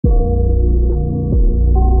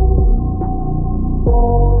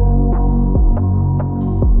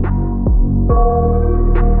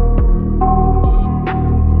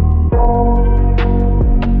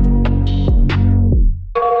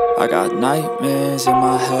nightmares in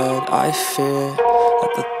my head. I fear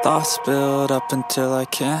that the thoughts build up until I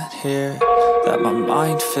can't hear, that my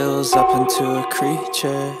mind fills up into a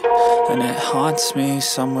creature, and it haunts me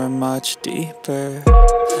somewhere much deeper.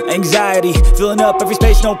 Anxiety filling up every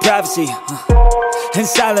space, no privacy, and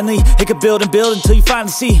silently it could build and build until you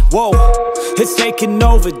finally see, whoa, it's taking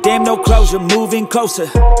over, damn, no closure, moving closer,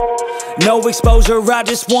 no exposure, I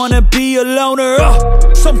just wanna be a loner.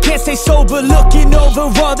 Some can't stay sober, looking over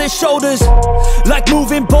all their shoulders, like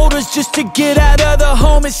moving boulders just to get out of the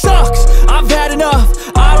home. It sucks, I've had enough,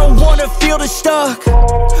 I don't wanna feel the stuck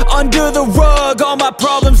under the rug, all my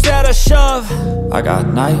problems that I shove. I got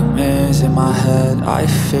nightmares in my head. I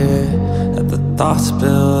fear that the thoughts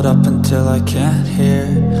build up until I can't hear,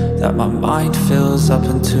 that my mind fills up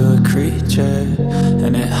into a creature,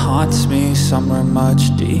 and it haunts me somewhere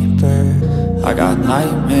much deeper. I got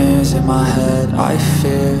nightmares in my head. I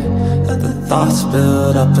fear that the thoughts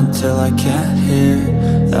build up until I can't hear,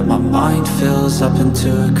 that my mind fills up into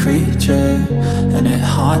a creature, and it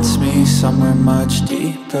haunts me somewhere much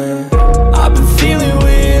deeper. I've been feeling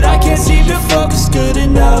weird, I can't seem to focus good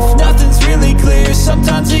enough, nothing's really clear,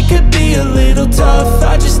 sometimes it could be a little tough.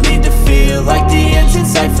 I just need to feel like the end's in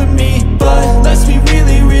sight for me, but let's be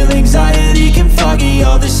really real, anxiety can foggy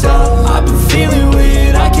all this stuff. I've been feeling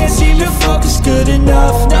weird, I can't seem to focus good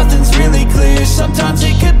enough, nothing's really clear, sometimes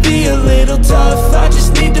it could be a little tough. I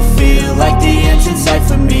just need to feel like the end's in sight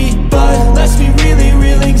for me, but let's be really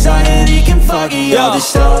real, anxiety can foggy all this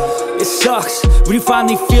stuff. It sucks when you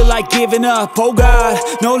finally feel like giving up. Oh God,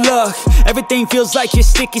 no luck, everything feels like you're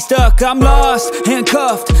sticky stuck. I'm lost,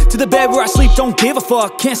 handcuffed to the bed where I sleep, don't give a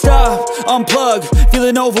fuck. Can't stop, unplug,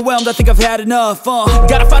 feeling overwhelmed, I think I've had enough.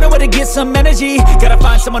 Gotta find a way to get some energy, gotta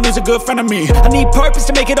find someone who's a good friend of me. I need purpose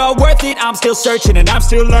to make it all worth it, I'm still searching and I'm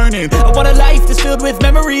still learning. I want a life that's filled with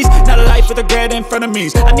memories, not a life with regret in front of me.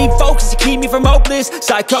 I need focus to keep me from hopeless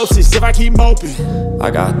psychosis if I keep moping. I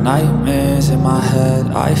got nightmares in my head.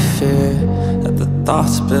 I fear that the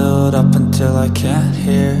thoughts build up until I can't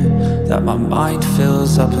hear, that my mind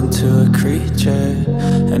fills up into a creature,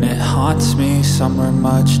 and it haunts me somewhere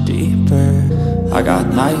much deeper. I got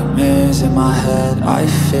nightmares in my head. I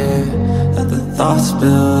fear that the thoughts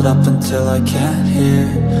build up until I can't hear,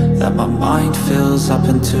 that my mind fills up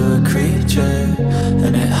into a creature,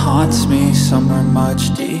 and it haunts me somewhere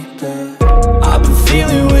much deeper. I've been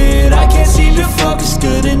feeling weird, I can't seem to focus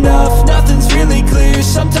good enough, nothing's really clear,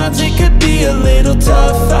 sometimes it could be a little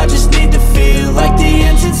tough. I just need to feel like the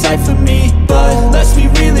end's in sight for me, but let's be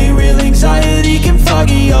really real, anxiety can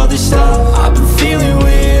foggy all this stuff. I've been feeling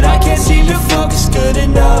weird, I can't seem to focus good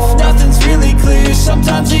enough, nothing's really clear,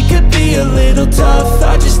 sometimes it could be a little tough.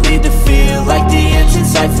 I just need to feel like the end's in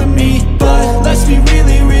sight for me, but let's be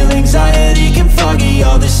really real, anxiety can foggy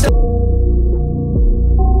all this stuff.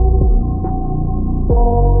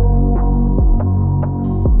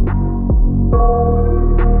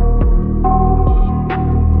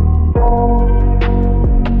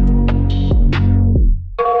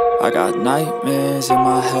 I got nightmares in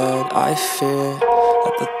my head. I fear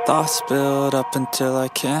that the thoughts build up until I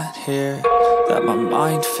can't hear, that my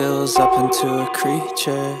mind fills up into a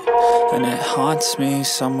creature, and it haunts me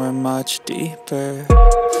somewhere much deeper.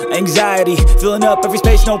 Anxiety filling up every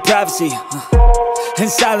space, no privacy, and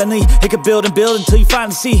silently it could build and build until you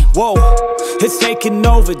finally see, whoa, it's taking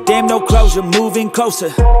over, damn, no closure, moving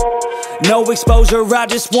closer, no exposure, I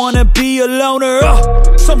just wanna be a loner.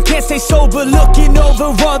 Some can't stay sober, looking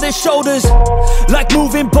over all their shoulders, like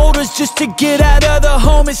moving boulders just to get out of the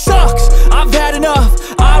home. It sucks, I've had enough,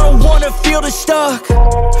 I don't wanna feel the stuck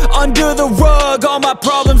under the rug, all my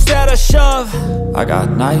problems that I shove. I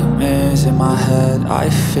got nightmares in my head. I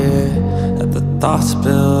fear that the thoughts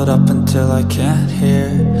build up until I can't hear,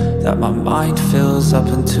 that my mind fills up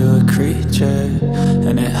into a creature,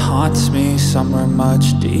 and it haunts me somewhere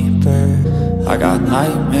much deeper. I got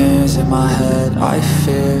nightmares in my head. I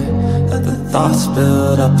fear that the thoughts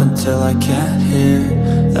build up until I can't hear,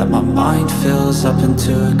 that my mind fills up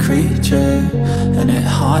into a creature, and it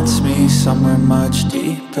haunts me somewhere much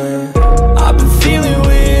deeper. I've been feeling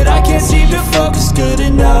weird, I can't seem to focus good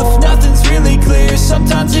enough, nothing's really clear,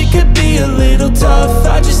 sometimes it could be a little tough.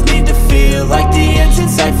 I just need to feel like the end's in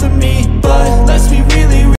sight for me, but let's be